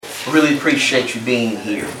I really appreciate you being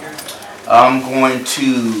here. I'm going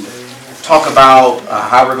to talk about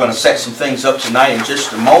how we're going to set some things up tonight in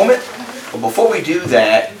just a moment. But before we do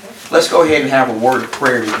that, let's go ahead and have a word of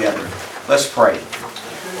prayer together. Let's pray.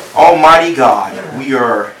 Almighty God, we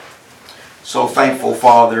are so thankful,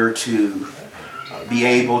 Father, to be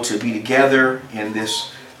able to be together in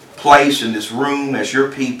this place, in this room, as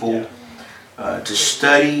your people, to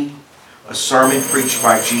study a sermon preached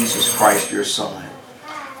by Jesus Christ, your Son.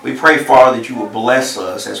 We pray, Father, that you will bless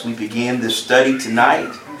us as we begin this study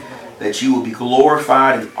tonight, that you will be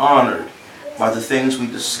glorified and honored by the things we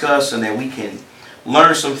discuss, and that we can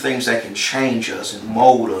learn some things that can change us and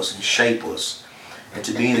mold us and shape us and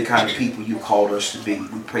to being the kind of people you called us to be.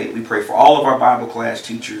 We pray for all of our Bible class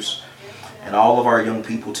teachers and all of our young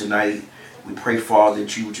people tonight. We pray, Father,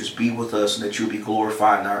 that you would just be with us and that you would be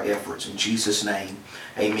glorified in our efforts. In Jesus' name,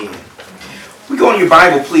 amen. We go in your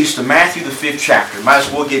Bible, please, to Matthew, the 5th chapter. Might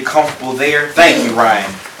as well get comfortable there. Thank you, Ryan.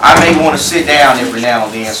 I may want to sit down every now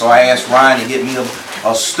and then, so I asked Ryan to get me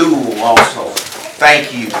a stool also.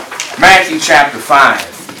 Thank you. Matthew chapter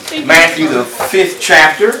 5. Matthew, the 5th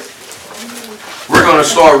chapter. We're going to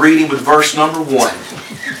start reading with verse number 1.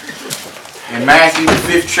 In Matthew, the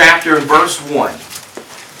 5th chapter, and verse 1.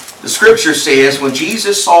 The scripture says, when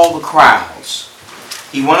Jesus saw the crowds,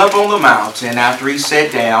 he went up on the mountain, and after he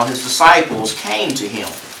sat down, his disciples came to him.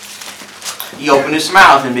 He opened his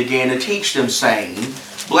mouth and began to teach them, saying,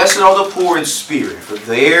 Blessed are the poor in spirit, for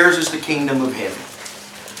theirs is the kingdom of heaven.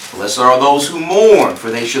 Blessed are those who mourn,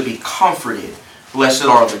 for they shall be comforted. Blessed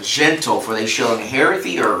are the gentle, for they shall inherit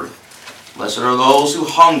the earth. Blessed are those who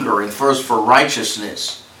hunger and thirst for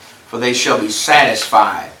righteousness, for they shall be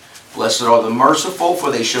satisfied. Blessed are the merciful,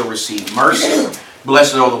 for they shall receive mercy.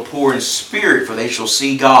 Blessed are the poor in spirit, for they shall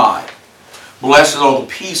see God. Blessed are the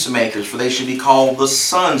peacemakers, for they shall be called the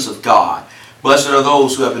sons of God. Blessed are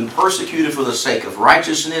those who have been persecuted for the sake of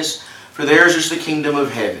righteousness, for theirs is the kingdom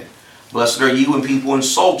of heaven. Blessed are you when people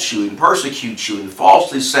insult you and persecute you and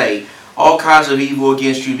falsely say all kinds of evil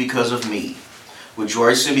against you because of me.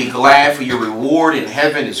 Rejoice and be glad, for your reward in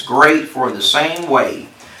heaven is great, for in the same way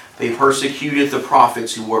they persecuted the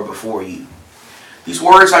prophets who were before you. These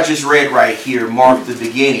words I just read right here mark the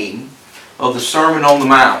beginning of the Sermon on the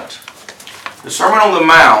Mount. The Sermon on the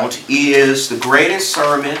Mount is the greatest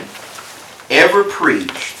sermon ever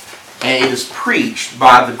preached, and it is preached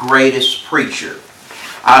by the greatest preacher.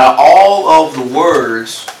 Out of all of the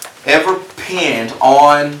words ever penned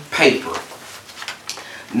on paper,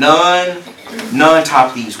 none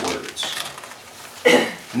top these words.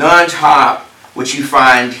 None top what you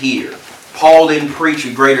find here. Paul didn't preach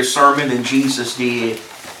a greater sermon than Jesus did.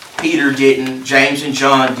 Peter didn't. James and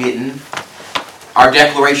John didn't. Our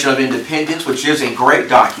Declaration of Independence, which is a great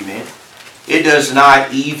document, it is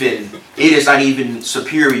not even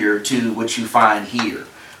superior to what you find here.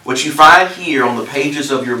 What you find here on the pages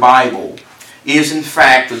of your Bible is in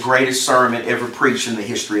fact the greatest sermon ever preached in the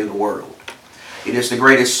history of the world. It is the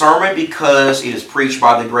greatest sermon because it is preached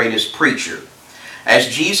by the greatest preacher. As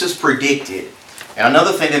Jesus predicted, and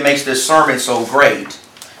another thing that makes this sermon so great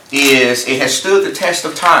is it has stood the test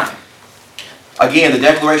of time. Again, the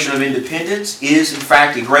Declaration of Independence is in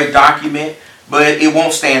fact a great document, but it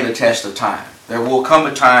won't stand the test of time. There will come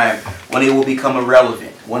a time when it will become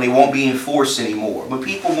irrelevant, when it won't be enforced anymore, when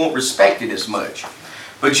people won't respect it as much.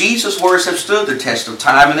 But Jesus' words have stood the test of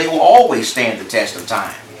time, and they will always stand the test of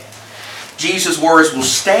time. Jesus' words will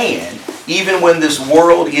stand even when this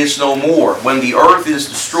world is no more. When the earth is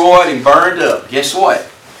destroyed and burned up, guess what?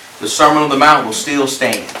 The Sermon on the Mount will still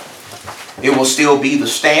stand. It will still be the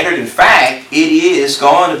standard. In fact, it is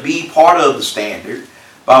going to be part of the standard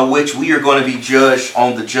by which we are going to be judged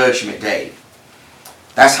on the judgment day.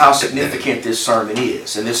 That's how significant this sermon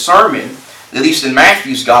is. And this sermon, at least in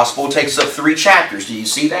Matthew's Gospel, takes up 3 chapters. Do you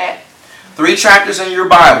see that? 3 chapters in your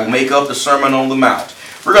Bible make up the Sermon on the Mount.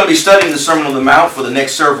 We're going to be studying the Sermon on the Mount for the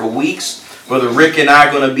next several weeks. Brother Rick and I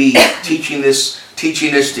are going to be teaching this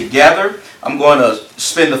together. I'm going to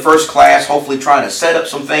spend the first class hopefully trying to set up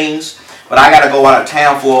some things. But I got to go out of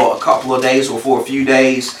town for a couple of days or for a few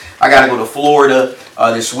days. I got to go to Florida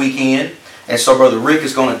this weekend. And so Brother Rick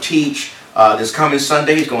is going to teach this coming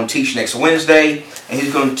Sunday. He's going to teach next Wednesday. And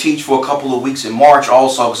he's going to teach for a couple of weeks in March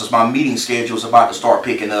also, because my meeting schedule is about to start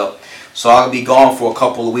picking up. So I'll be gone for a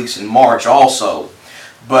couple of weeks in March also.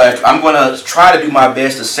 But I'm going to try to do my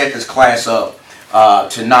best to set this class up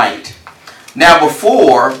tonight. Now,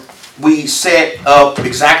 before we set up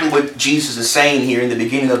exactly what Jesus is saying here in the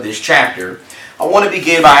beginning of this chapter, I want to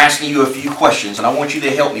begin by asking you a few questions, and I want you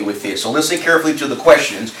to help me with this. So listen carefully to the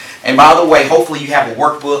questions. And by the way, hopefully you have a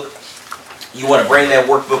workbook You want to bring that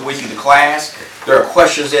workbook with you to class. There are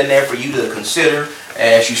questions in there for you to consider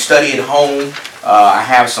as you study at home. I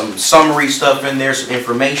have some summary stuff in there, some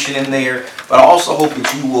information in there. But I also hope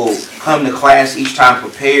that you will come to class each time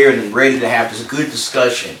prepared and ready to have this good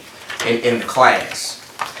discussion in the class.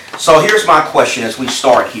 So here's my question as we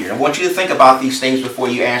start here. I want you to think about these things before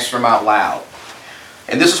you answer them out loud.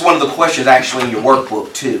 And this is one of the questions actually in your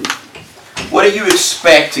workbook too. What do you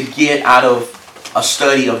expect to get out of a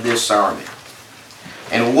study of this sermon?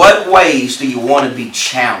 In what ways do you want to be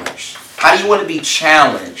challenged? How do you want to be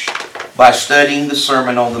challenged by studying the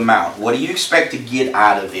Sermon on the Mount? What do you expect to get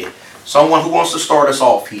out of it? Someone who wants to start us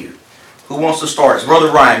off here. Who wants to start us?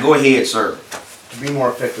 Brother Ryan, go ahead, sir. To be a more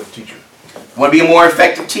effective teacher. Want to be a more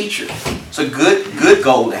effective teacher. It's a good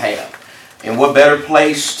goal to have. And what better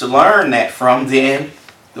place to learn that from than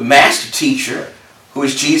the master teacher, who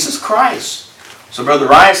is Jesus Christ. So Brother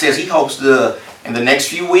Ryan says he hopes to, in the next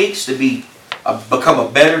few weeks, to become a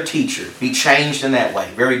better teacher, be changed in that way.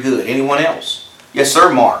 Very good. Anyone else? Yes,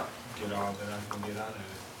 sir, Mark. Get all that I can get out of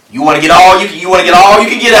it. You want to get all you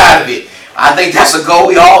can get out of it. I think that's a goal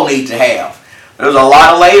we all need to have. There's a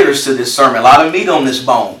lot of layers to this sermon, a lot of meat on this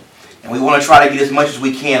bone, and we want to try to get as much as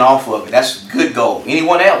we can off of it. That's a good goal.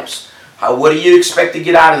 Anyone else? What do you expect to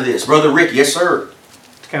get out of this, Brother Rick? Yes, sir.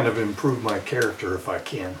 Kind of improve my character if I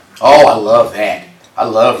can. Oh, I love that. I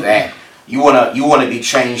love that. You want to be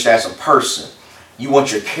changed as a person. You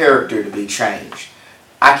want your character to be changed.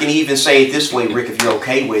 I can even say it this way, Rick, if you're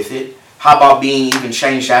okay with it. How about being even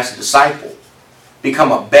changed as a disciple?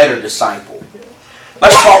 Become a better disciple.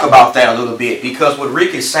 Let's talk about that a little bit, because what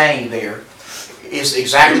Rick is saying there is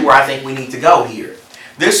exactly where I think we need to go here.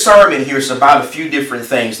 This sermon here is about a few different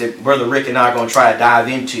things that Brother Rick and I are going to try to dive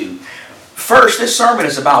into. First, this sermon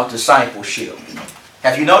is about discipleship.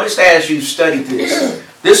 Have you noticed that as you've studied this?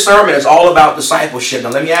 This sermon is all about discipleship. Now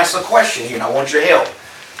let me ask a question here, and I want your help.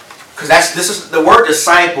 Because the word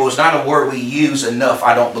disciple is not a word we use enough,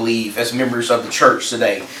 I don't believe, as members of the church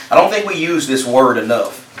today. I don't think we use this word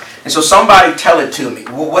enough. And so somebody tell it to me.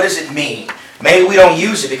 Well, what does it mean? Maybe we don't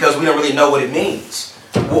use it because we don't really know what it means.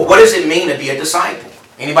 What does it mean to be a disciple?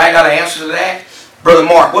 Anybody got an answer to that? Brother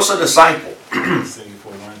Mark, what's a disciple? So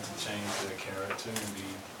for one to change their character and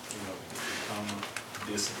become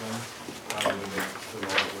disciplined, probably the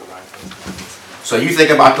Lord would like us to be disciplined. So you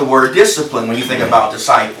think about the word discipline when you think about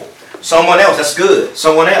disciple. Someone else, that's good.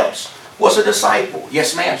 Someone else. What's a disciple?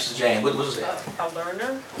 Yes, ma'am, Sister Jane. What was that? A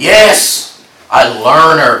learner. Yes, a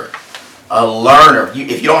learner. A learner.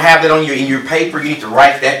 If you don't have that in your paper, you need to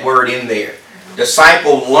write that word in there.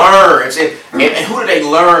 Disciple learns. And who do they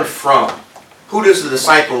learn from? Who does the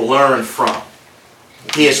disciple learn from?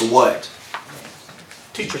 His what?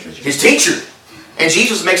 Teacher. His teacher. And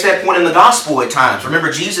Jesus makes that point in the gospel at times.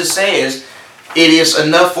 Remember, Jesus says it is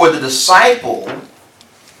enough for the disciple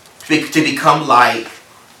to become like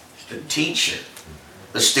the teacher.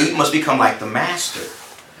 The student must become like the master.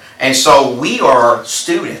 And so we are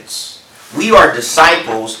students. We are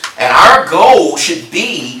disciples. And our goal should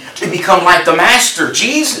be to become like the master,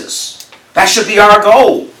 Jesus. That should be our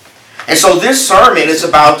goal. And so this sermon is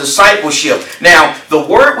about discipleship. Now, the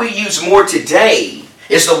word we use more today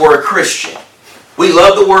is the word Christian. We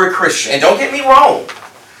love the word Christian. And don't get me wrong.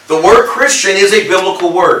 The word Christian is a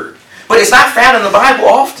biblical word. But it's not found in the Bible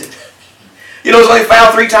often. You know, it's only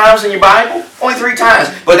found 3 times in your Bible. Only 3 times.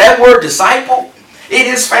 But that word disciple, it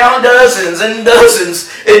is found dozens and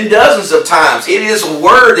dozens and dozens of times. It is a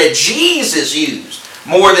word that Jesus used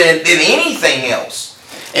more than anything else.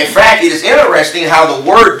 In fact, it is interesting how the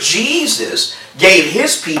word Jesus gave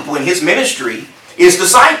his people in his ministry is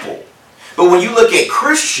disciple. But when you look at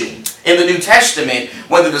Christian in the New Testament,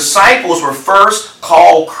 when the disciples were first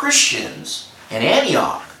called Christians in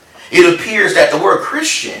Antioch, it appears that the word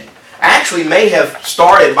Christian actually may have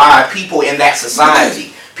started by people in that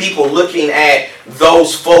society. People looking at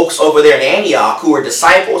those folks over there in Antioch who were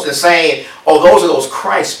disciples and saying, oh, those are those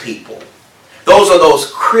Christ people. Those are those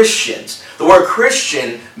Christians. The word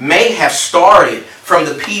Christian may have started from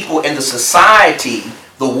the people in the society,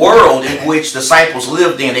 the world in which disciples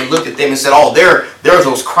lived in. They looked at them and said, oh, they're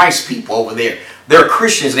those Christ people over there. They're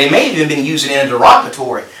Christians. They may have even been using it in a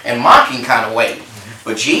derogatory and mocking kind of way.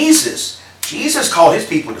 But Jesus called his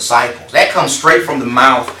people disciples. That comes straight from the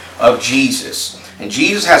mouth of Jesus. And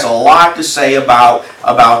Jesus has a lot to say about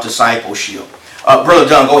discipleship. Brother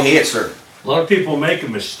Dunn, go ahead, sir. A lot of people make a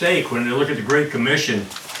mistake when they look at the Great Commission.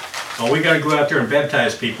 Oh, we got to go out there and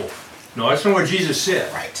baptize people. No, that's not what Jesus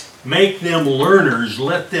said. Right. Make them learners.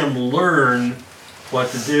 Let them learn what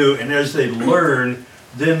to do. And as they learn,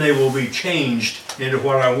 then they will be changed into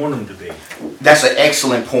what I want them to be. That's an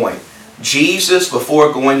excellent point. Jesus,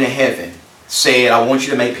 before going to heaven, said, I want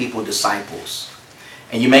you to make people disciples.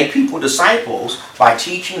 And you make people disciples by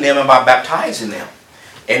teaching them and by baptizing them.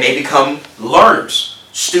 And they become learners,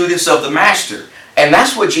 students of the Master. And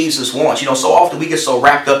that's what Jesus wants. You know, so often we get so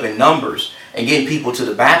wrapped up in numbers and getting people to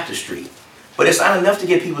the baptistry. But it's not enough to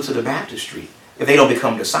get people to the baptistry if they don't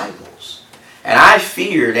become disciples. And I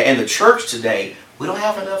fear that in the church today, we don't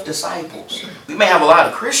have enough disciples. We may have a lot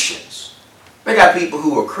of Christians. We got people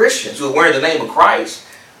who are Christians, who are wearing the name of Christ,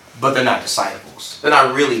 but they're not disciples. They're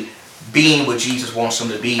not really being what Jesus wants them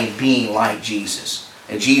to be and being like Jesus.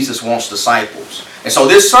 And Jesus wants disciples. And so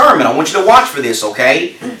this sermon, I want you to watch for this,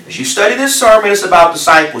 okay? As you study this sermon, it's about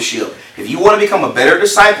discipleship. If you want to become a better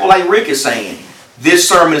disciple, like Rick is saying, this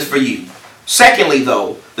sermon is for you. Secondly,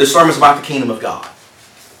 though, this sermon is about the kingdom of God.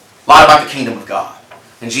 A lot about the kingdom of God.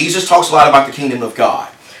 And Jesus talks a lot about the kingdom of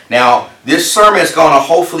God. Now, this sermon is going to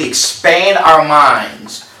hopefully expand our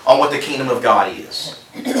minds on what the kingdom of God is.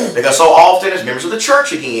 Because so often, as members of the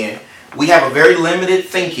church again, we have a very limited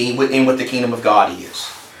thinking in what the kingdom of God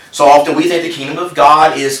is. So often we think the kingdom of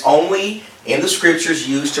God is only in the scriptures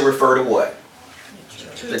used to refer to what?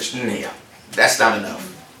 Yeah, that's not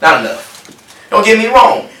enough. Not enough. Don't get me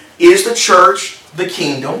wrong. Is the church the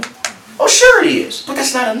kingdom? Oh, sure it is. But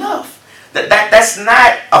that's not enough. That's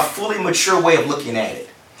not a fully mature way of looking at it.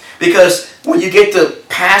 Because when you get to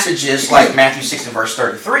passages like Matthew 6 and verse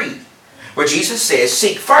 33, where Jesus says,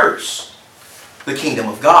 seek first the kingdom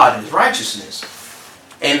of God and His righteousness,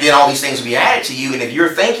 and then all these things will be added to you. And if your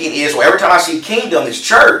thinking is, well, every time I see kingdom, it's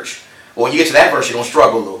church, well, when you get to that verse, you're going to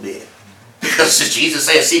struggle a little bit. Because Jesus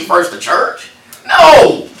says, seek first the church?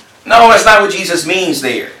 No, that's not what Jesus means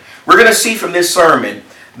there. We're going to see from this sermon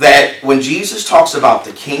that when Jesus talks about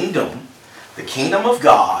the kingdom of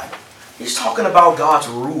God, He's talking about God's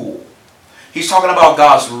rule. He's talking about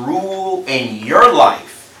God's rule in your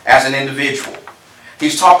life as an individual.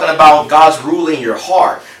 He's talking about God's rule in your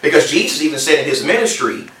heart. Because Jesus even said in His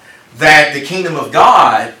ministry that the kingdom of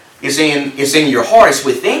God is in your heart. It's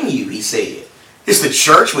within you, He said. Is the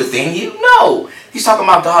church within you? No. He's talking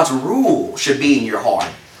about God's rule should be in your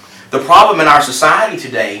heart. The problem in our society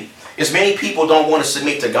today is many people don't want to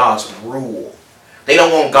submit to God's rule. They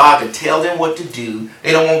don't want God to tell them what to do.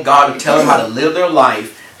 They don't want God to tell them how to live their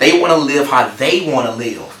life. They want to live how they want to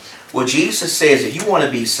live. Well, Jesus says if you want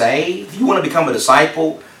to be saved, if you want to become a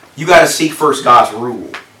disciple, you got to seek first God's rule.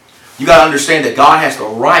 You got to understand that God has the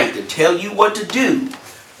right to tell you what to do,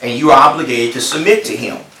 and you are obligated to submit to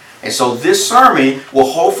Him. And so this sermon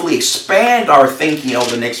will hopefully expand our thinking over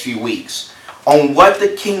the next few weeks on what the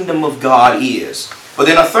kingdom of God is. But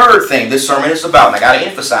then a third thing this sermon is about, and I got to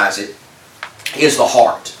emphasize it, is the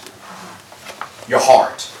heart. Your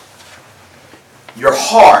heart. Your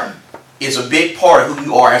heart is a big part of who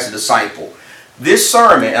you are as a disciple. This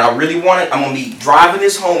sermon, and I'm going to be driving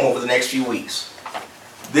this home over the next few weeks.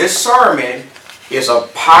 This sermon is a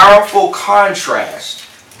powerful contrast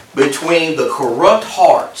between the corrupt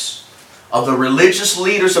hearts of the religious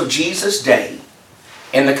leaders of Jesus' day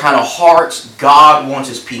and the kind of hearts God wants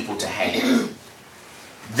His people to have.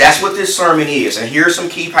 That's what this sermon is. And here are some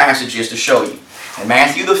key passages to show you. In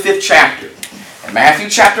Matthew the 5th chapter, in Matthew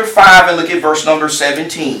chapter 5, and look at verse number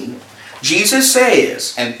 17, Jesus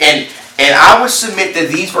says, and I would submit that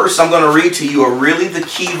these verses I'm going to read to you are really the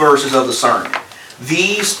key verses of the sermon.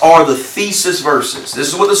 These are the thesis verses.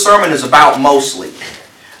 This is what the sermon is about mostly.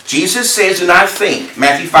 Jesus says, do not think,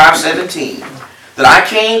 Matthew 5:17, that I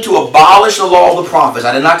came to abolish the law of the prophets.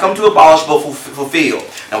 I did not come to abolish but fulfill.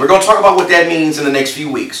 Now we're going to talk about what that means in the next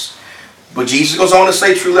few weeks. But Jesus goes on to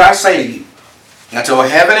say, truly I say to you, until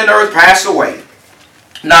heaven and earth pass away,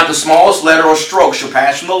 not the smallest letter or stroke shall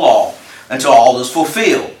pass from the law until all is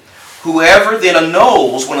fulfilled. Whoever then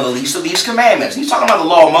annuls one of the least of these commandments, he's talking about the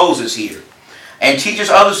law of Moses here, and teaches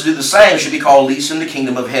others to do the same should be called least in the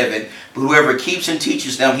kingdom of heaven. But whoever keeps and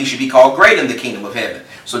teaches them, he should be called great in the kingdom of heaven.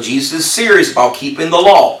 So Jesus is serious about keeping the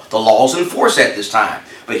law. The law is in force at this time.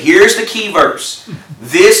 But here's the key verse.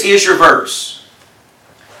 This is your verse.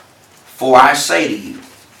 For I say to you,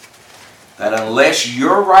 that unless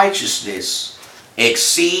your righteousness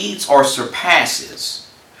exceeds or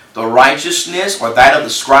surpasses the righteousness or that of the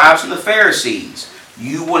scribes and the Pharisees,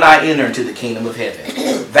 you will not enter into the kingdom of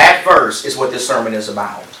heaven. That verse is what this sermon is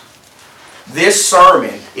about. This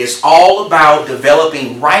sermon is all about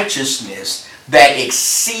developing righteousness that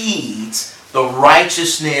exceeds the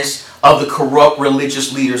righteousness of the corrupt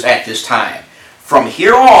religious leaders at this time. From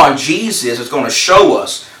here on, Jesus is going to show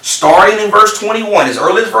us, starting in verse 21, as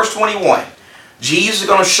early as verse 21, Jesus is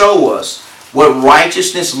going to show us what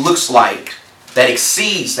righteousness looks like that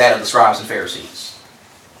exceeds that of the scribes and Pharisees.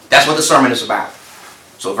 That's what the sermon is about.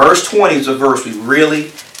 So verse 20 is a verse we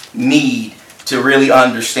really need to really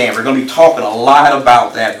understand. We're going to be talking a lot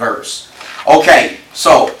about that verse. Okay,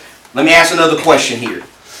 so let me ask another question here.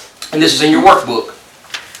 And this is in your workbook.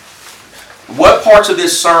 What parts of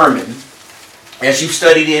this sermon, as you've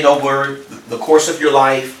studied it over the course of your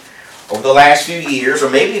life, over the last few years, or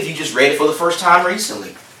maybe if you just read it for the first time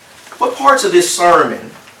recently, what parts of this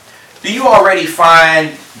sermon do you already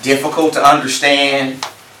find difficult to understand,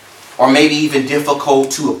 or maybe even difficult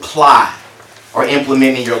to apply or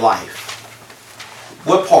implement in your life?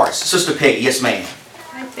 What parts? Sister Peggy, yes ma'am.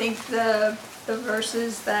 I think the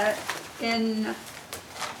verses that in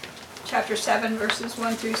chapter 7, verses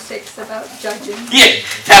 1 through 6 about judging. Yeah,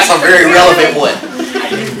 that's a very relevant one.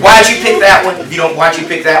 Why'd you pick that one? If you don't, why'd you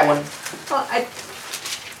pick that one? Well,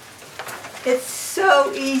 it's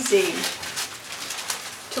so easy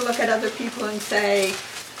to look at other people and say,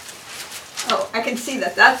 oh, I can see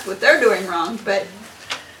that that's what they're doing wrong, but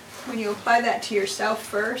when you apply that to yourself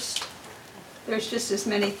first, there's just as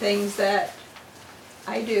many things that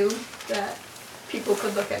I do that people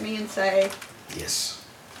could look at me and say, Yes.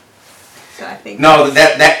 so I think... No,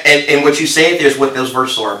 and what you said there is what those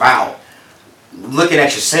verses are about. Looking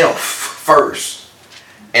at yourself first.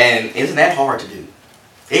 And isn't that hard to do?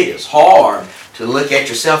 It is hard to look at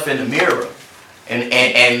yourself in the mirror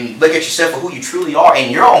and look at yourself for who you truly are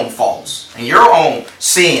and your own faults and your own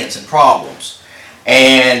sins and problems.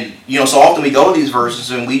 And, you know, so often we go to these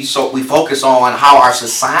verses and we focus on how our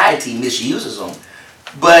society misuses them.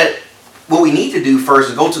 But what we need to do first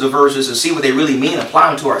is go to the verses and see what they really mean and apply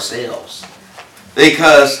them to ourselves.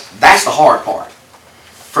 Because that's the hard part.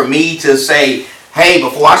 For me to say, hey,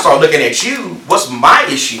 before I start looking at you, what's my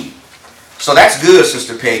issue? So that's good,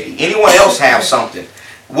 Sister Peggy. Anyone else have something?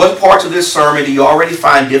 What parts of this sermon do you already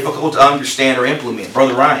find difficult to understand or implement?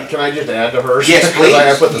 Brother Ryan. Can I just add to hers? Yes, please.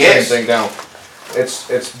 I put the Yes. same thing down.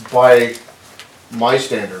 It's by my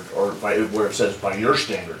standard, or by where it says by your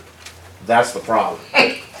standard. That's the problem.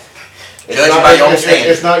 Judge by your own standard.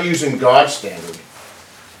 It's not using God's standard.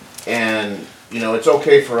 And, you know, it's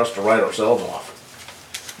okay for us to write ourselves off.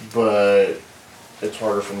 But it's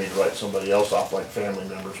harder for me to write somebody else off, like family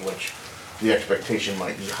members, which the expectation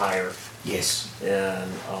might be higher. Yes.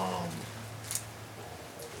 And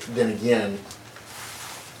then again,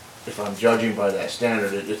 if I'm judging by that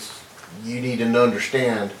standard, you need to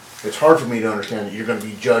understand, it's hard for me to understand that you're going to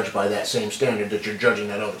be judged by that same standard that you're judging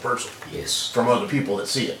that other person Yes. from other people that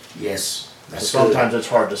see it. Yes. That's So good. sometimes it's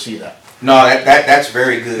hard to see that. No, that's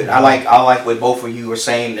very good. I like what both of you are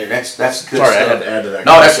saying there. That's good Sorry, stuff. I had to add to that.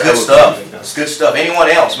 No, that's I good wrote stuff. something down. That's good stuff. Anyone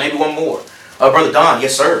else? Maybe one more. Brother Don,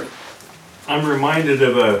 yes sir. I'm reminded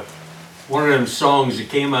of one of them songs that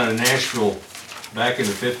came out of Nashville back in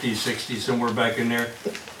the 50s, 60s, somewhere back in there.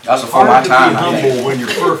 That was before my Hard to be time. I think. humble when you're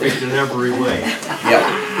perfect in every way.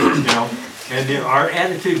 Yeah. You know, and our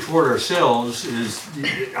attitude toward ourselves is,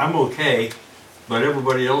 I'm okay, but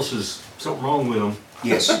everybody else is something wrong with them.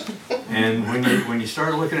 Yes. And when you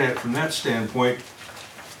start looking at it from that standpoint,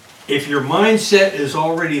 if your mindset is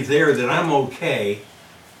already there that I'm okay,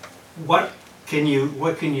 what can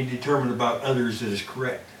you determine about others that is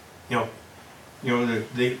correct? You know,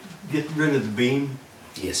 they get rid of the beam.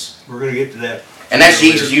 Yes. We're going to get to that. And that's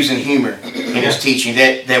Jesus using humor in his teaching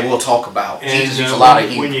that we'll talk about. And Jesus used a lot of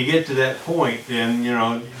humor. when you get to that point, then you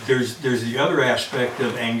know there's the other aspect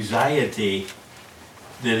of anxiety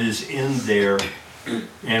that is in there,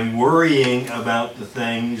 and worrying about the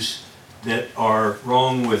things that are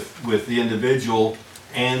wrong with the individual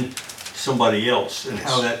and somebody else, and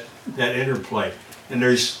how that interplay. And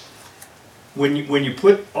there's when you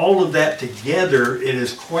put all of that together, it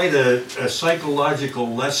is quite a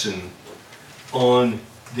psychological lesson on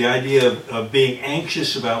the idea of being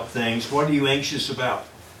anxious about things. What are you anxious about?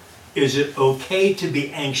 Is it okay to be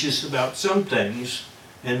anxious about some things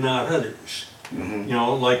and not others? Mm-hmm. You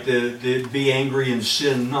know, like the be angry and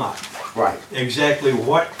sin not. Right. Exactly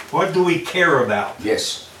what do we care about?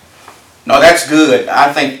 Yes. No, that's good.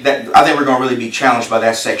 I think we're going to really be challenged by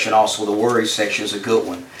that section also. The worry section is a good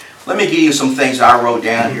one. Let me give you some things that I wrote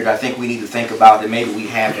down here that I think we need to think about that maybe we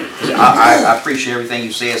haven't. I appreciate everything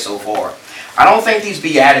you said so far. I don't think these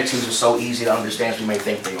Beatitudes are so easy to understand as we may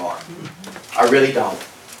think they are. I really don't.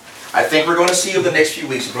 I think we're going to see over the next few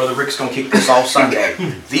weeks, and Brother Rick's going to kick this off Sunday.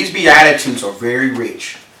 These Beatitudes are very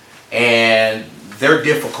rich, and they're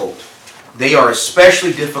difficult. They are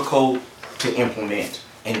especially difficult to implement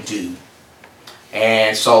and do.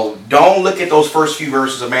 And so don't look at those first few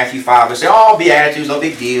verses of Matthew 5 and say, oh, Beatitudes, no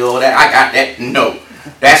big deal. I got that. No.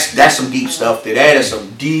 That's some deep stuff there. That is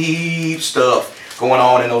some deep stuff going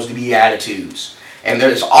on in those Beatitudes. And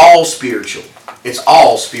it's all spiritual. It's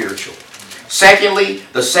all spiritual. Secondly,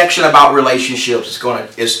 the section about relationships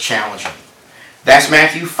is challenging. That's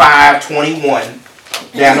Matthew 5:21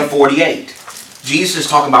 down to 48. Jesus is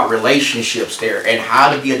talking about relationships there and how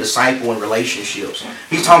to be a disciple in relationships.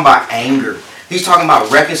 He's talking about anger. He's talking about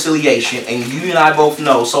reconciliation. And you and I both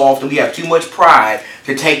know so often we have too much pride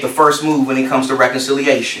to take the first move when it comes to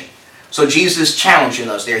reconciliation. So Jesus is challenging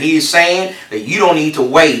us there. He is saying that you don't need to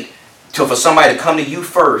wait for somebody to come to you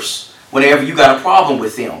first whenever you got a problem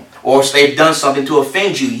with them. Or if they've done something to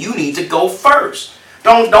offend you, you need to go first.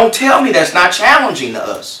 Don't tell me that's not challenging to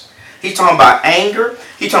us. He's talking about anger.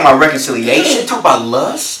 He's talking about reconciliation. He's talking about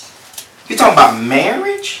lust. He's talking about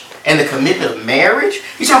marriage and the commitment of marriage.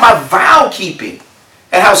 He's talking about vow keeping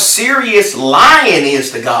and how serious lying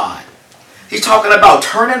is to God. He's talking about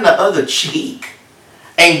turning the other cheek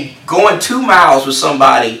and going 2 miles with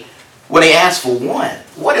somebody when they ask for one.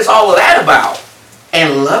 What is all of that about?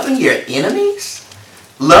 And loving your enemies?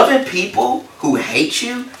 Loving people who hate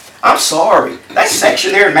you? I'm sorry. That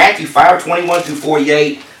section there in Matthew 5:21 through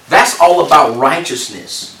 48, that's all about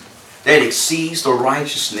righteousness that exceeds the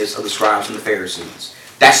righteousness of the scribes and the Pharisees.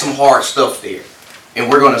 That's some hard stuff there.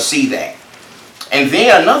 And we're going to see that. And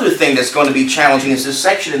then another thing that's going to be challenging is this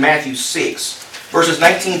section in Matthew 6, verses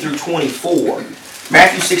 19 through 24.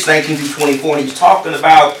 Matthew 6, 19 through 24, and he's talking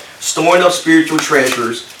about storing up spiritual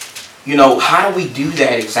treasures. You know, how do we do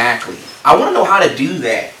that exactly? I want to know how to do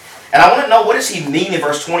that. And I want to know, what does he mean in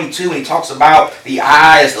verse 22 when he talks about the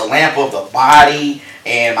eye as the lamp of the body,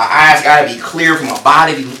 and my eyes got to be clear from my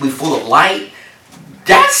body, be full of light.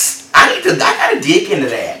 I got to dig into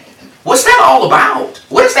that. What's that all about?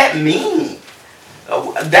 What does that mean?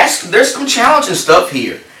 There's some challenging stuff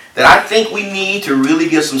here that I think we need to really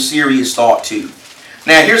give some serious thought to.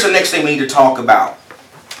 Now, here's the next thing we need to talk about.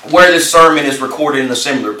 Where this sermon is recorded in a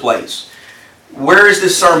similar place. Where is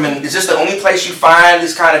this sermon? Is this the only place you find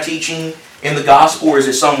this kind of teaching in the gospel, or is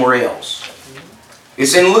it somewhere else?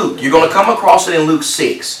 It's in Luke. You're going to come across it in Luke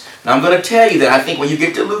 6. Now, I'm going to tell you that I think when you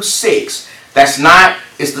get to Luke 6,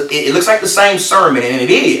 it looks like the same sermon, and it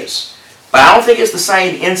is. But I don't think it's the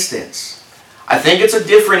same instance. I think it's a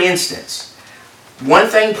different instance. One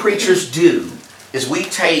thing preachers do is we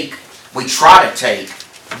try to take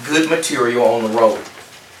good material on the road.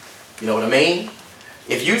 You know what I mean?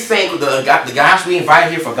 If you think the guys we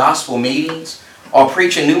invite here for gospel meetings are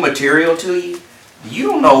preaching new material to you, you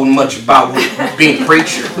don't know much about being a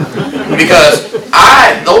preacher. Because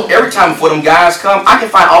every time before them guys come, I can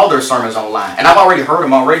find all their sermons online. And I've already heard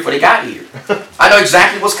them already before they got here. I know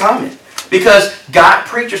exactly what's coming. Because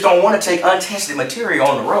preachers don't want to take untested material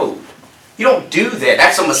on the road. You don't do that.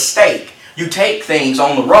 That's a mistake. You take things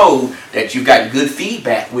on the road that you got good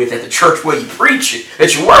feedback with at the church where you preach it,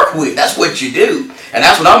 that you work with. That's what you do. And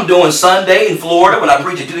that's what I'm doing Sunday in Florida when I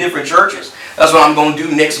preach at 2 different churches. That's what I'm going to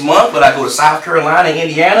do next month when I go to South Carolina and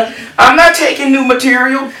Indiana. I'm not taking new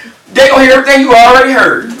material. They're going to hear everything you already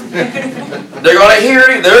heard. They're going to hear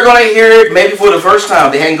it. They're going to hear it maybe for the first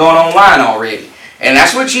time. They hadn't gone online already. And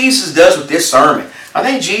that's what Jesus does with this sermon. I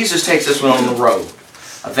think Jesus takes this one on the road.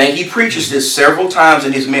 I think he preaches this several times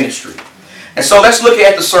in his ministry. And so let's look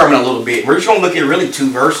at the sermon a little bit. We're just going to look at really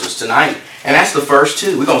 2 verses tonight. And that's the first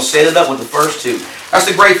 2. We're going to set it up with the first 2. That's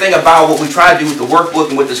the great thing about what we try to do with the workbook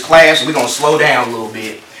and with this class. We're going to slow down a little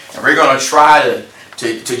bit. And we're going to try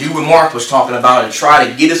to do what Mark was talking about and try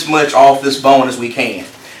to get as much off this bone as we can.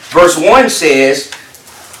 Verse 1 says,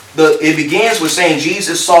 it begins with saying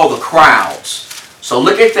Jesus saw the crowds. So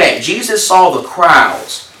look at that. Jesus saw the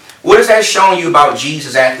crowds. What is that showing you about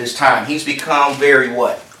Jesus at this time? He's become very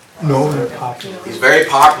what? Known and popular. He's very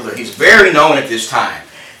popular. He's very known at this time.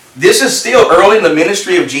 This is still early in the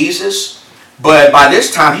ministry of Jesus, but by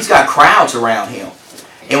this time he's got crowds around him.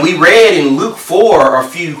 And we read in Luke 4 a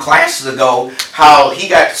few classes ago how he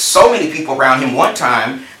got so many people around him one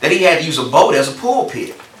time that he had to use a boat as a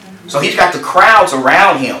pulpit. So he's got the crowds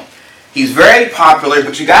around him. He's very popular,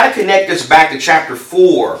 but you got to connect this back to chapter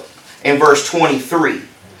 4 and verse 23.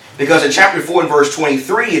 Because in chapter 4 and verse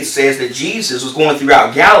 23 it says that Jesus was going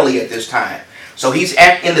throughout Galilee at this time. So he's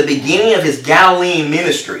in the beginning of his Galilean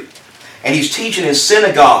ministry. And he's teaching in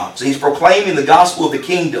synagogues. And he's proclaiming the gospel of the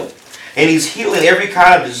kingdom. And he's healing every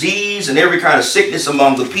kind of disease and every kind of sickness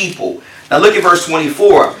among the people. Now look at verse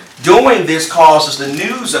 24. Doing this causes the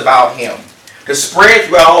news about him to spread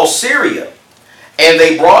throughout all Syria. And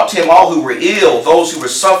they brought to him all who were ill, those who were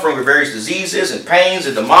suffering with various diseases and pains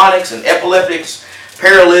and demonics and epileptics,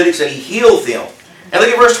 paralytics, and he healed them. And look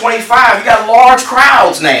at verse 25. You got large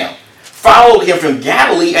crowds now. Followed him from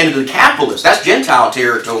Galilee and the Decapolis. That's Gentile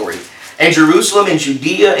territory. And Jerusalem and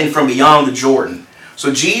Judea and from beyond the Jordan.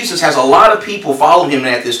 So Jesus has a lot of people following him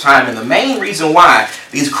at this time. And the main reason why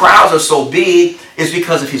these crowds are so big is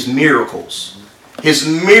because of his miracles. His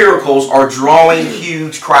miracles are drawing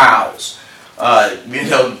huge crowds.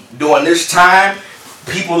 During this time,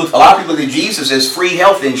 a lot of people look at Jesus as free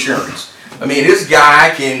health insurance. I mean, this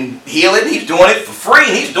guy can heal it. He's doing it for free.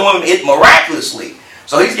 He's doing it miraculously.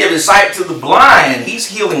 So he's giving sight to the blind. He's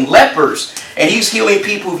healing lepers. And he's healing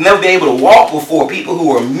people who've never been able to walk before, people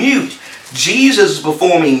who are mute. Jesus is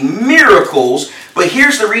performing miracles, but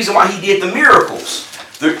here's the reason why he did the miracles.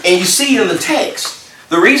 And you see it in the text.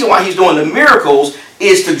 The reason why he's doing the miracles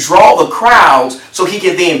is to draw the crowds so he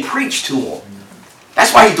can then preach to them.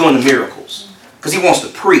 That's why he's doing the miracles, because he wants to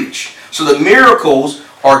preach. So the miracles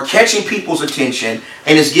are catching people's attention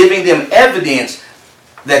and is giving them evidence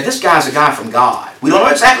that this guy's a guy from God. We don't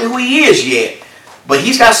know exactly who he is yet, but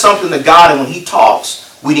he's got something to God, and when he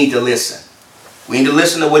talks, we need to listen. We need to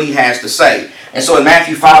listen to what he has to say. And so in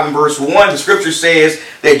Matthew 5 and verse 1, the scripture says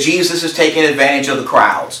that Jesus is taking advantage of the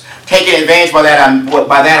crowds. Taking advantage, by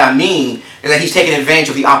that I mean is that he's taking advantage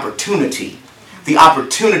of the opportunity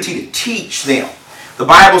to teach them. The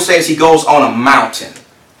Bible says he goes on a mountain.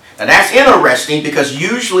 Now that's interesting, because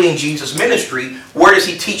usually in Jesus' ministry, where does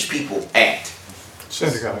he teach people at?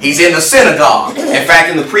 Synagogue. He's in the synagogue. In fact,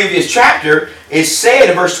 in the previous chapter, it said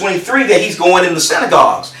in verse 23 that he's going in the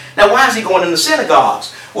synagogues. Now, why is he going in the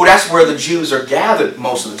synagogues? Well, that's where the Jews are gathered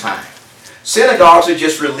most of the time. Synagogues are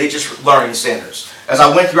just religious learning centers. As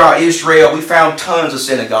I went throughout Israel, we found tons of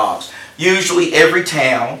synagogues. Usually every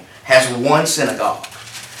town has one synagogue.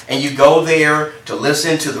 And you go there to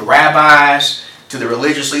listen to the rabbis, to the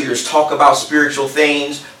religious leaders talk about spiritual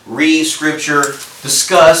things, read scripture,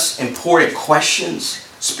 discuss important questions,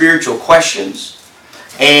 spiritual questions.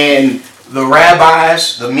 And the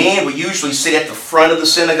rabbis, the men would usually sit at the front of the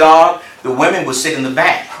synagogue. The women would sit in the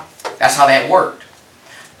back. That's how that worked.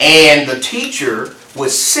 And the teacher would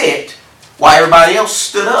sit while everybody else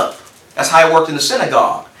stood up. That's how it worked in the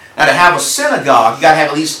synagogue. Now, to have a synagogue, you got to have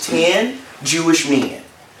at least 10 Jewish men.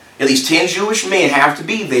 At least 10 Jewish men have to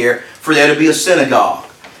be there for there to be a synagogue.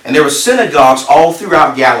 And there were synagogues all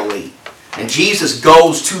throughout Galilee. And Jesus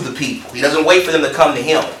goes to the people. He doesn't wait for them to come to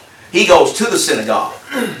him. He goes to the synagogue.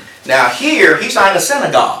 Now here, he's not in a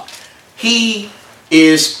synagogue. He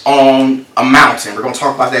is on a mountain. We're going to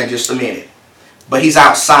talk about that in just a minute. But he's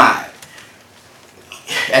outside.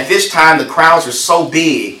 At this time, the crowds are so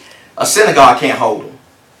big, a synagogue can't hold him.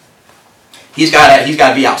 He's got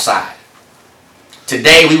to be outside.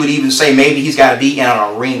 Today, we would even say maybe he's got to be in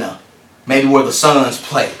an arena. Maybe where the Suns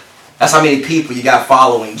play. That's how many people you got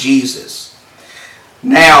following Jesus.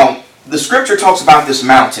 Now, the scripture talks about this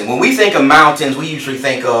mountain. When we think of mountains, we usually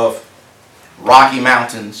think of Rocky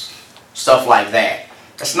Mountains, stuff like that.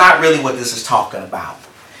 That's not really what this is talking about.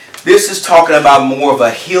 This is talking about more of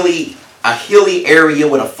a hilly area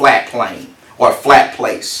with a flat plain or a flat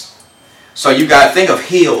place. So you got to think of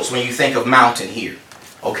hills when you think of mountain here.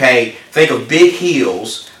 Okay? Think of big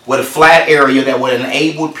hills with a flat area that would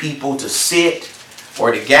enable people to sit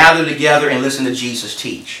or to gather together and listen to Jesus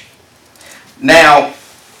teach. Now,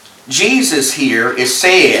 Jesus here is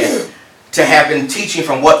said to have been teaching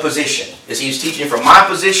from what position? Is he teaching from my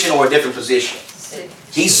position or a different position?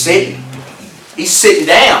 He's sitting. He's sitting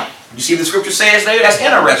down. You see what the scripture says there? That's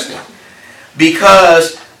interesting.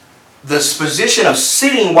 Because the position of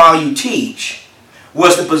sitting while you teach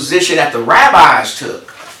was the position that the rabbis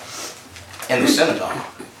took in the synagogue.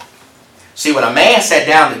 See, when a man sat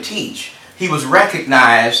down to teach, he was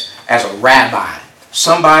recognized as a rabbi,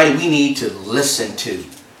 somebody we need to listen to.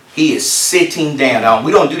 He is sitting down. Now,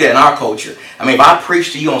 we don't do that in our culture. I mean, if I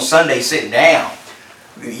preach to you on Sunday sitting down,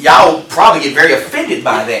 y'all probably get very offended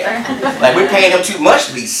by that. Like, we're paying him too much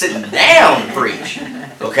to be sitting down to preach.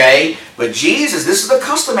 Okay? But Jesus, this is the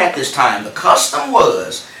custom at this time. The custom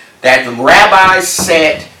was that the rabbis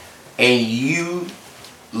sat and you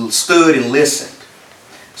stood and listened.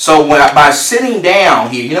 So by sitting down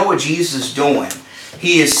here, you know what Jesus is doing?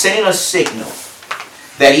 He is sending a signal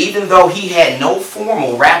that even though he had no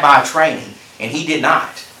formal rabbi training, and he did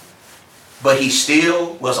not, but he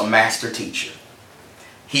still was a master teacher.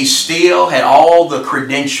 He still had all the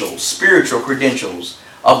credentials, spiritual credentials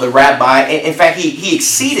of the rabbi. In fact, he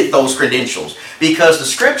exceeded those credentials, because the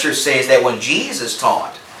scripture says that when Jesus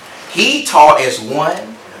taught, he taught as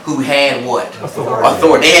one who had what?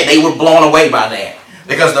 Authority. They were blown away by that.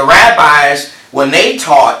 Because the rabbis, when they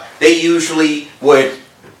taught, they usually would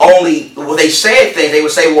only, when they said things, they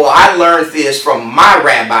would say, well, I learned this from my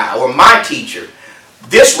rabbi or my teacher.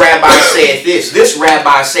 This rabbi said this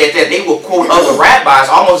rabbi said that. They will quote other rabbis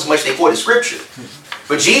almost as much as they quoted scripture.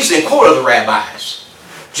 But Jesus didn't quote other rabbis.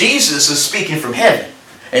 Jesus is speaking from heaven.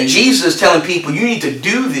 And Jesus is telling people, you need to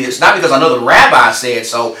do this, not because another rabbi said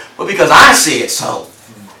so, but because I said so.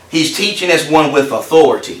 He's teaching as one with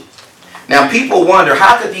authority. Now people wonder,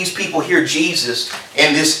 how could these people hear Jesus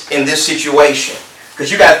in this situation?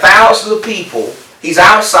 Because you got thousands of people, he's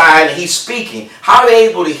outside and he's speaking. How are they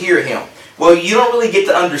able to hear him? Well, you don't really get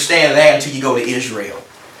to understand that until you go to Israel.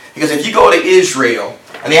 Because if you go to Israel,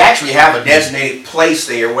 and they actually have a designated place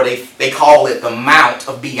there where they call it the Mount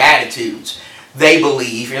of Beatitudes. They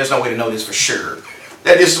believe, and there's no way to know this for sure,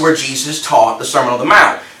 that this is where Jesus taught the Sermon on the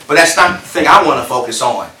Mount. But that's not the thing I want to focus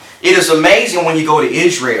on. It is amazing when you go to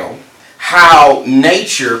Israel how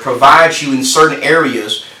nature provides you in certain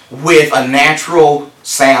areas with a natural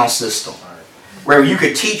sound system. Where you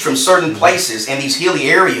could teach from certain places in these hilly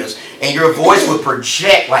areas and your voice would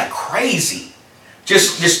project like crazy.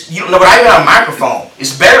 Just you know, but I even have a microphone.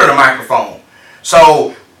 It's better than a microphone.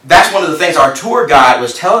 So that's one of the things our tour guide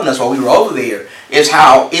was telling us while we were over there, is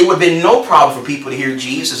how it would have been no problem for people to hear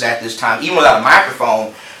Jesus at this time, even without a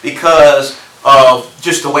microphone, because of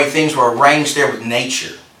just the way things were arranged there with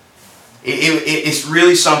nature. It's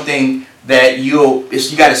really something that you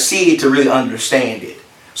got to see it to really understand it.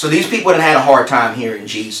 So these people wouldn't have had a hard time hearing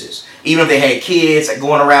Jesus. Even if they had kids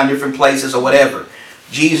going around different places or whatever,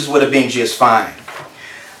 Jesus would have been just fine.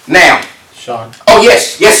 Now, Sean. oh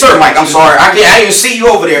yes, yes sir, Mike. I'm sorry, I didn't even see you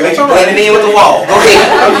over there. Maybe blending in with the wall. Go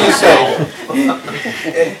ahead. I was just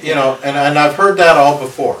saying, you know, and I've heard that all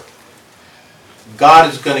before.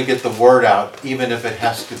 God is going to get the word out, even if it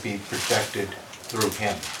has to be projected through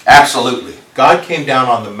him. Absolutely. God came down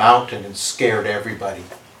on the mountain and scared everybody,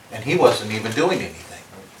 and he wasn't even doing anything.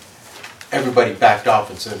 Everybody backed off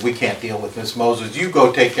and said, we can't deal with this, Moses. You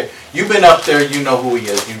go take care. You've been up there, you know who he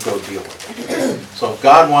is, you go deal with it. So if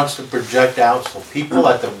God wants to project out so people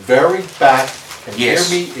at the very back can Yes.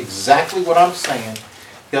 hear me exactly what I'm saying,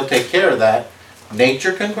 he'll take care of that.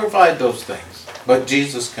 Nature can provide those things, but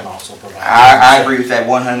Jesus can also provide I those agree things. with that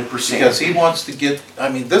 100%. Because he wants to get, I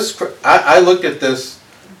mean, this, I looked at this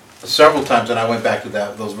several times and I went back to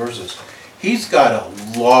those verses. He's got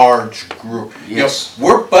a large group. Yes. You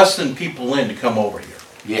know, we're busting people in to come over here.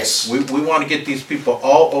 Yes. We want to get these people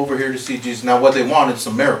all over here to see Jesus. Now what they want is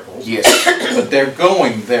some miracles. Yes. But they're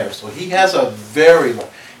going there. So he has a very large,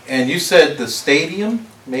 and you said the stadium,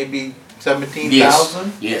 maybe 17,000?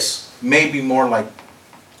 Yes. Yes. Maybe more like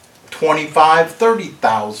 25,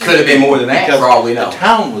 30,000. Could have been more than that, Because for all we know. the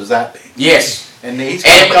town was that big. Yes. And he's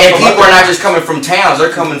And gonna come from people other- are not just coming from towns; they're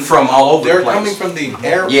coming from all over They're the place. coming from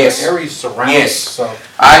the Yes. areas surrounding. Yes. So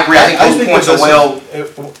I agree. I think those points are of this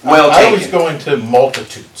well I always taken. go into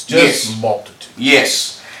multitudes, just Yes. multitudes.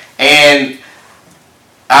 Yes, and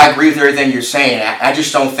I agree with everything you're saying. I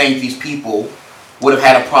just don't think these people would have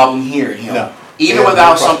had a problem hearing him, No. even Yeah,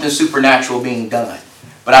 without no problem. something supernatural being done.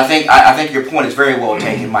 But I think your point is very well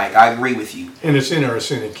taken, Mike. I agree with you. And it's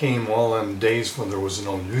interesting, it came all in days when there was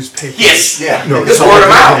no newspaper. Yes, Yeah. No it's word of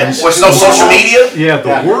mouth. televisions. What's no social media? Yeah, the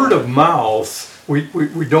Yeah. word of mouth, we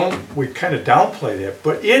kind of downplay that,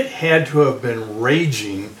 but it had to have been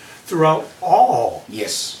raging throughout all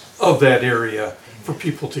Yes. of that area for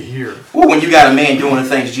people to hear. Well, when you got a man doing the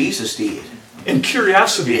things Jesus did. And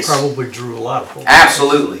curiosity Yes. probably drew a lot of folks.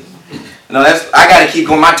 Absolutely. No, I got to keep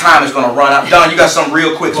going. My time is going to run out. Don, you got something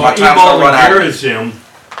real quick, so my Well, time's going Ebal to run and out. Gerizim,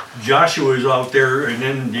 Joshua's out there, and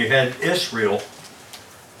then you had Israel.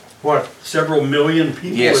 What, several million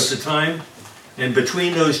people Yes. at the time? And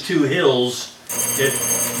between those two hills, it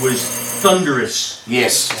was thunderous.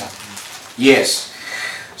 Yes. Yes.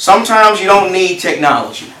 Sometimes you don't need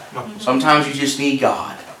technology. Sometimes you just need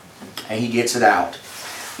God. And he gets it out.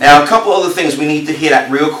 Now, a couple other things we need to hit at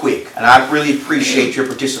real quick. And I really appreciate your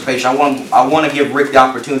participation. I want to give Rick the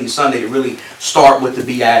opportunity Sunday to really start with the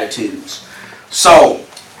Beatitudes. So,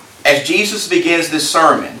 as Jesus begins this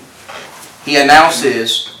sermon, he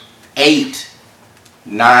announces 8,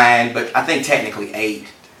 9, but I think technically 8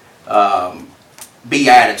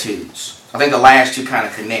 Beatitudes. I think the last two kind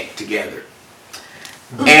of connect together.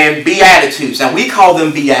 And Beatitudes, now we call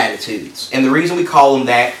them Beatitudes. And the reason we call them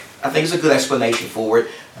that, I think is a good explanation for it.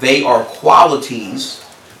 They are qualities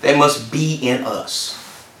that must be in us.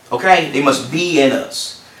 Okay? They must be in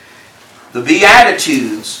us. The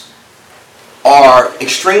Beatitudes are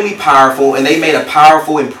extremely powerful, and they made a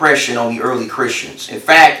powerful impression on the early Christians. In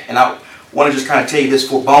fact, and I want to just kind of tell you this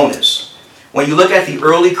for bonus. When you look at the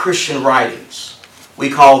early Christian writings, we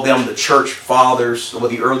call them the church fathers, or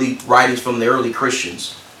the early writings from the early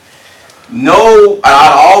Christians. Out of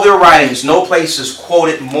all their writings, no place is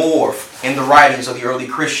quoted more in the writings of the early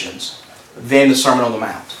Christians than the Sermon on the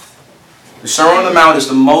Mount. The Sermon on the Mount is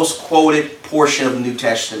the most quoted portion of the New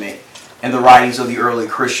Testament in the writings of the early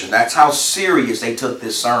Christians. That's how serious they took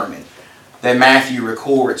this sermon that Matthew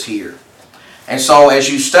records here. And so as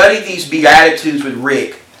you study these Beatitudes with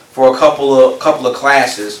Rick, for a couple of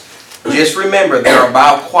classes. Just remember, there are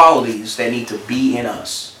about qualities that need to be in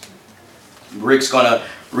us. Rick's going to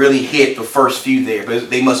really hit the first few there, but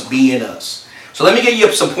they must be in us. So let me give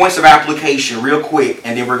you some points of application real quick,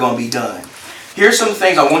 and then we're going to be done. Here's some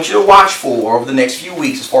things I want you to watch for over the next few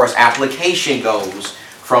weeks as far as application goes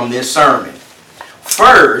from this sermon.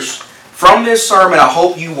 First, from this sermon, I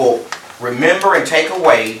hope you will remember and take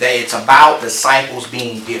away that it's about disciples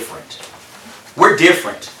being different. We're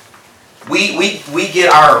different. We get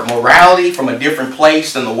our morality from a different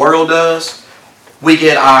place than the world does. We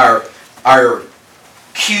get our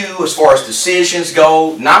cue as far as decisions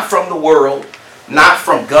go, not from the world, not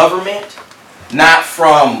from government, not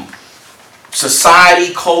from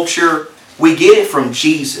society, culture. We get it from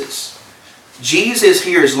Jesus. Jesus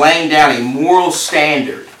here is laying down a moral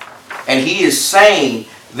standard. And he is saying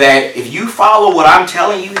that if you follow what I'm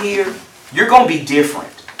telling you here, you're going to be different.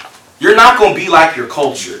 You're not going to be like your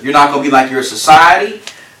culture. You're not going to be like your society.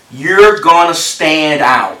 You're going to stand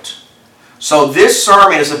out. So this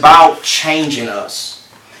sermon is about changing us.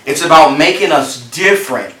 It's about making us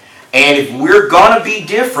different. And if we're going to be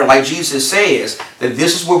different, like Jesus says, then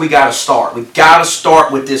this is where we got to start. We've got to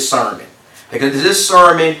start with this sermon. Because this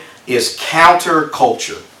sermon is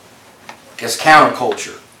counterculture. It's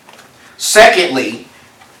counterculture. Secondly,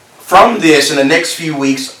 from this in the next few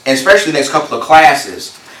weeks, and especially the next couple of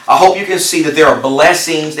classes, I hope you can see that there are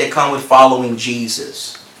blessings that come with following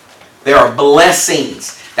Jesus. There are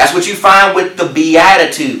blessings. That's what you find with the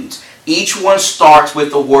Beatitudes. Each one starts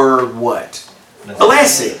with the word what?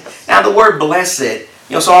 Blessed. Now the word blessed,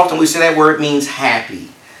 so often we say that word means happy.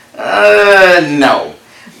 No.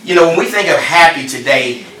 When we think of happy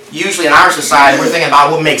today, usually in our society, we're thinking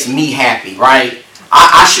about what makes me happy, right?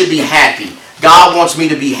 I should be happy. God wants me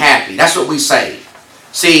to be happy. That's what we say.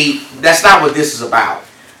 See, that's not what this is about.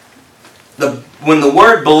 When the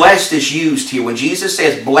word blessed is used here, when Jesus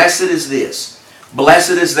says blessed is this,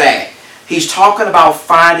 blessed is that, he's talking about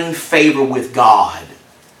finding favor with God.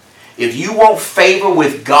 If you want favor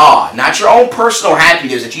with God, not your own personal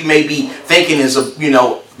happiness that you may be thinking is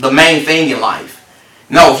the main thing in life.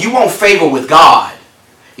 No, if you want favor with God,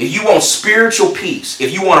 if you want spiritual peace,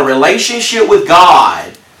 if you want a relationship with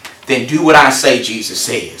God, then do what I say, Jesus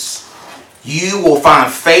says. You will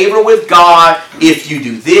find favor with God if you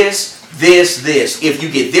do this, this, this. If you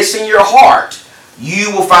get this in your heart,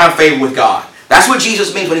 you will find favor with God. That's what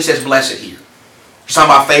Jesus means when he says blessed here. He's talking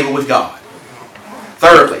about favor with God.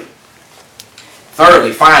 Thirdly,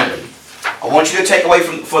 finally, I want you to take away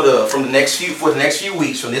for the next few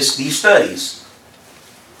weeks from these studies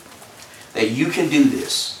that you can do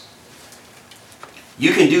this.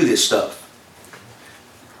 You can do this stuff.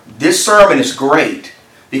 This sermon is great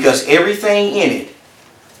because everything in it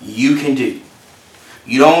you can do.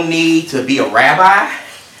 You don't need to be a rabbi.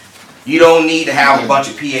 You don't need to have a bunch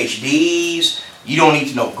of PhDs. You don't need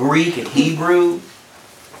to know Greek and Hebrew.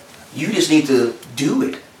 You just need to do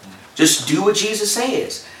it. Just do what Jesus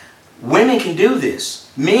says. Women can do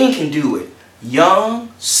this. Men can do it.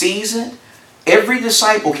 Young, seasoned. Every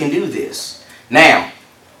disciple can do this. Now,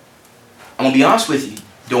 I'm going to be honest with you.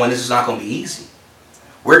 Doing this is not going to be easy.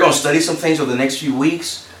 We're going to study some things over the next few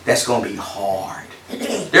weeks. That's going to be hard.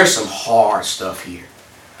 There's some hard stuff here.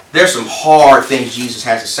 There's some hard things Jesus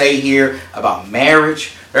has to say here about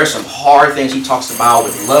marriage. There's some hard things he talks about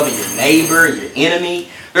with loving your neighbor and your enemy.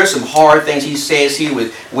 There's some hard things he says here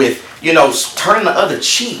with turning the other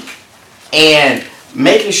cheek and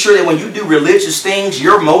making sure that when you do religious things,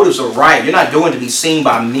 your motives are right. You're not doing it to be seen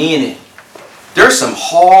by men. There's some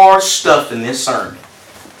hard stuff in this sermon.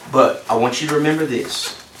 But I want you to remember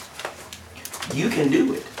this. You can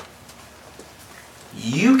do it.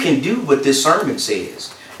 You can do what this sermon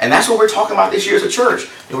says. And that's what we're talking about this year as a church.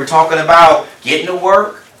 And we're talking about getting to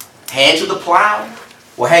work, hand to the plow.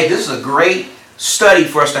 Well, hey, this is a great study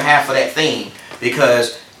for us to have for that theme.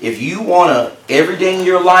 Because if you want to, every day in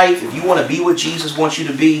your life, if you want to be what Jesus wants you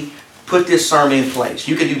to be, put this sermon in place.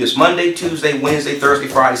 You can do this Monday, Tuesday, Wednesday, Thursday,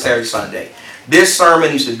 Friday, Saturday, Sunday. This sermon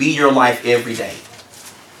needs to be your life every day.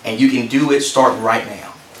 And you can do it starting right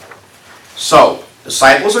now. So,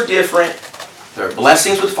 disciples are different. There are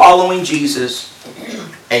blessings with following Jesus.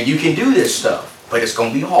 And you can do this stuff. But it's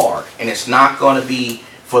going to be hard. And it's not going to be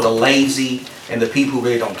for the lazy and the people who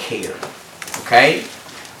really don't care. Okay?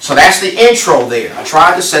 So that's the intro there. I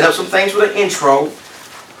tried to set up some things with an intro.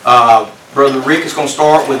 Brother Rick is going to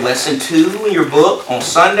start with lesson 2 in your book on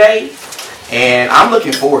Sunday. And I'm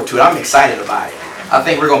looking forward to it. I'm excited about it. I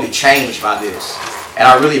think we're going to be changed by this. And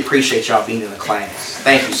I really appreciate y'all being in the class.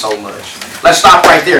 Thank you so much. Let's stop right there.